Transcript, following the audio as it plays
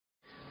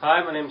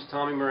Hi, my name is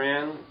Tommy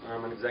Moran.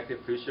 I'm an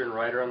executive producer and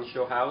writer on the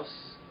show House,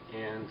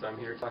 and I'm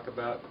here to talk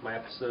about my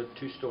episode,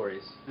 Two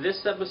Stories.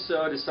 This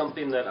episode is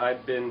something that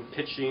I've been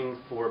pitching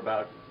for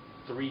about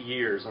 3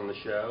 years on the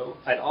show.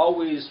 I'd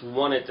always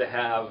wanted to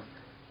have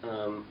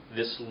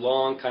this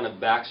long kind of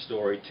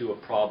backstory to a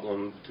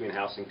problem between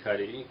House and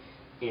Cuddy,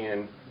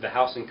 and the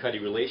House and Cuddy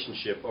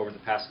relationship over the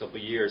past couple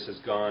of years has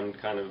gone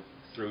kind of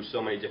through so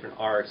many different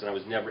arcs, and I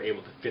was never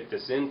able to fit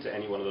this into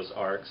any one of those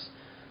arcs.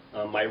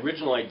 My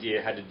original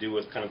idea had to do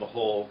with kind of the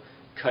whole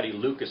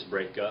Cuddy-Lucas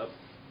breakup,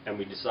 and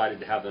we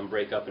decided to have them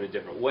break up in a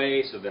different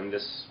way, so then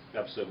this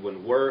episode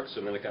wouldn't work,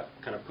 so then it got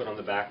kind of put on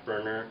the back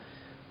burner.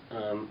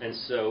 And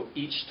so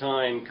each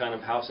time kind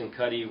of House and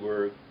Cuddy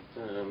were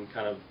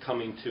kind of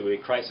coming to a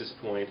crisis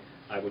point,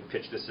 I would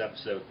pitch this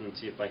episode and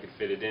see if I could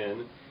fit it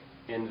in.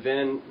 And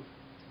then,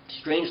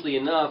 strangely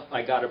enough,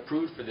 I got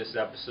approved for this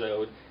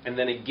episode, and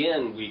then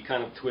again we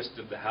kind of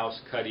twisted the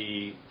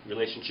House-Cuddy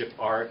relationship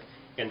arc,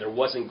 and there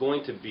wasn't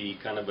going to be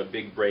kind of a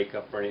big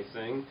breakup or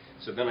anything.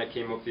 So then I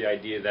came up with the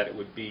idea that it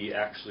would be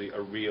actually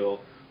a real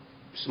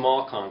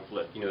small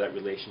conflict, that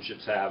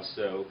relationships have,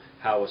 so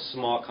how a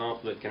small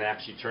conflict can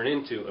actually turn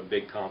into a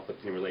big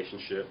conflict in a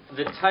relationship.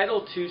 The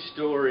title, Two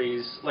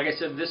Stories, like I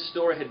said, this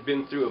story had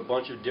been through a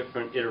bunch of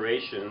different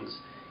iterations,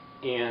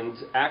 and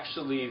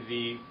actually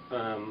the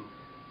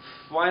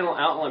final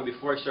outline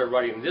before I started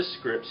writing this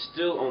script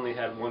still only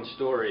had one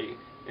story,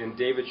 and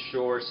David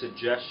Shore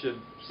suggested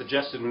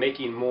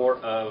making more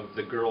of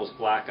the girl's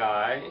black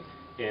eye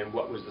and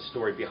what was the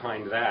story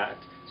behind that.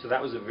 So that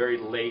was a very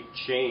late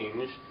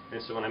change, and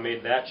so when I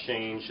made that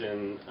change,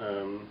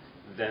 and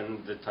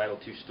then the title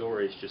Two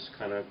Stories just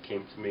kind of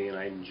came to me, and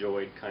I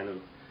enjoyed kind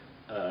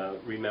of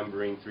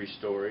remembering three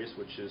stories,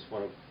 which is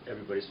one of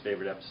everybody's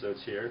favorite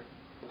episodes here.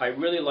 I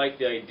really like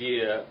the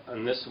idea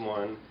on this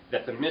one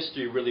that the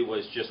mystery really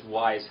was just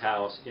why is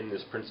House in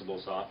this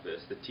principal's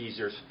office. The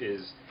teaser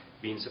is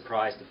being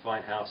surprised to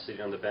find House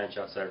sitting on the bench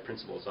outside her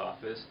principal's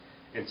office.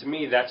 And to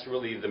me, that's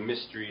really the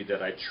mystery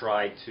that I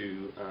tried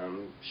to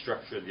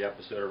structure the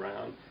episode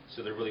around.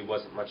 So there really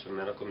wasn't much of a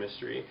medical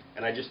mystery.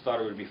 And I just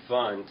thought it would be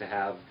fun to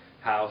have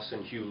House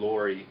and Hugh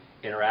Laurie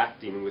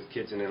interacting with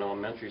kids in an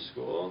elementary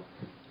school.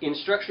 In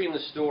structuring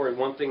the story,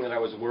 one thing that I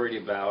was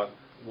worried about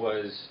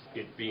was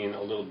it being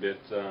a little bit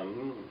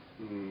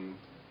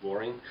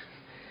boring.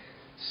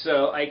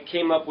 So I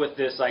came up with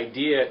this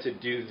idea to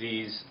do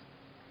these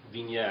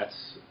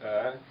vignettes,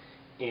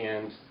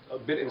 and a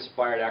bit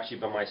inspired actually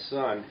by my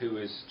son, who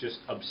is just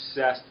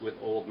obsessed with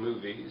old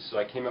movies. So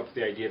I came up with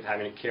the idea of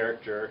having a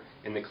character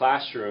in the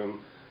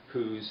classroom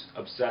who's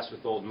obsessed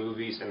with old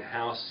movies, and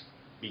House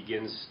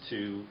begins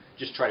to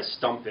just try to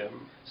stump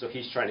him. So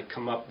he's trying to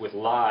come up with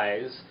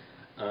lies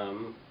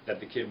that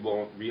the kid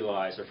won't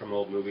realize are from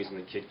old movies, and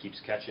the kid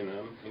keeps catching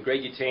them. And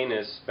Greg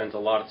Utanis spent a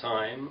lot of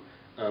time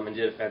and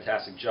did a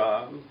fantastic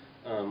job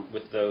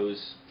with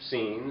those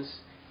scenes.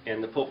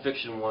 And the Pulp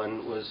Fiction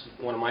one was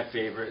one of my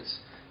favorites.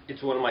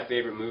 It's one of my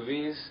favorite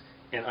movies,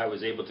 and I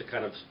was able to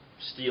kind of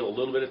steal a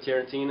little bit of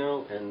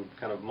Tarantino and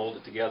kind of mold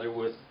it together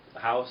with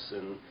House,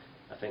 and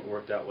I think it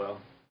worked out well.